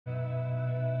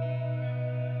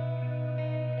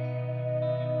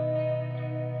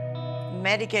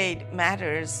Medicaid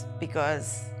matters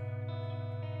because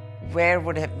where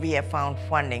would we have found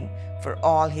funding for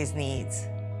all his needs?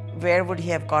 Where would he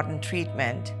have gotten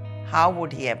treatment? How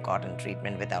would he have gotten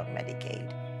treatment without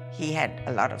Medicaid? He had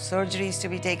a lot of surgeries to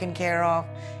be taken care of.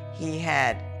 He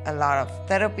had a lot of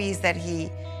therapies that he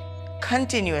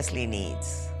continuously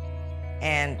needs.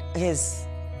 And his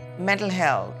mental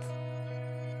health,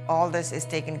 all this is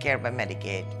taken care of by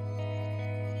Medicaid.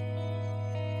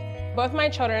 Both my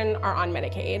children are on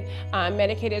Medicaid.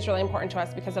 Medicaid is really important to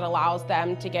us because it allows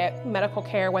them to get medical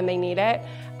care when they need it.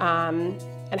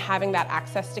 And having that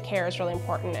access to care is really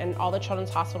important, and all the children's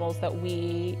hospitals that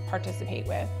we participate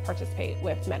with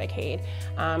Medicaid.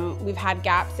 We've had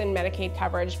gaps in Medicaid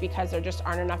coverage because there just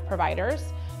aren't enough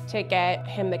providers to get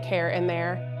him the care in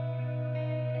there.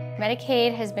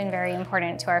 Medicaid has been very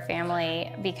important to our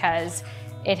family because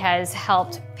it has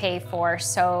helped pay for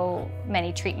so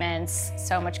many treatments,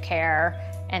 so much care,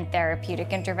 and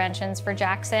therapeutic interventions for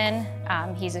Jackson.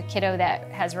 He's a kiddo that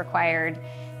has required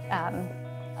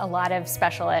a lot of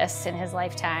specialists in his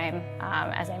lifetime.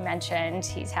 As I mentioned,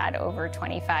 he's had over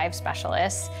 25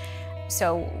 specialists.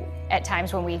 So at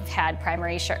times when we've had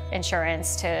primary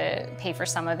insurance to pay for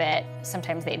some of it,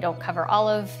 sometimes they don't cover all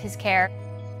of his care.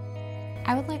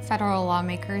 I would like federal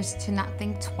lawmakers to not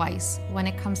think twice when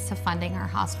it comes to funding our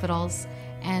hospitals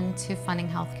and to funding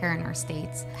healthcare in our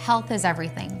states. Health is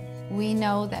everything. We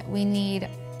know that we need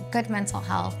good mental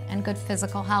health and good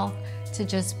physical health to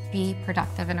just be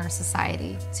productive in our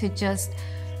society, to just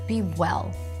be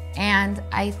well. And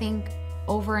I think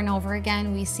over and over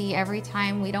again, we see every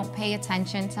time we don't pay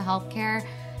attention to healthcare,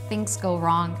 things go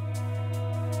wrong.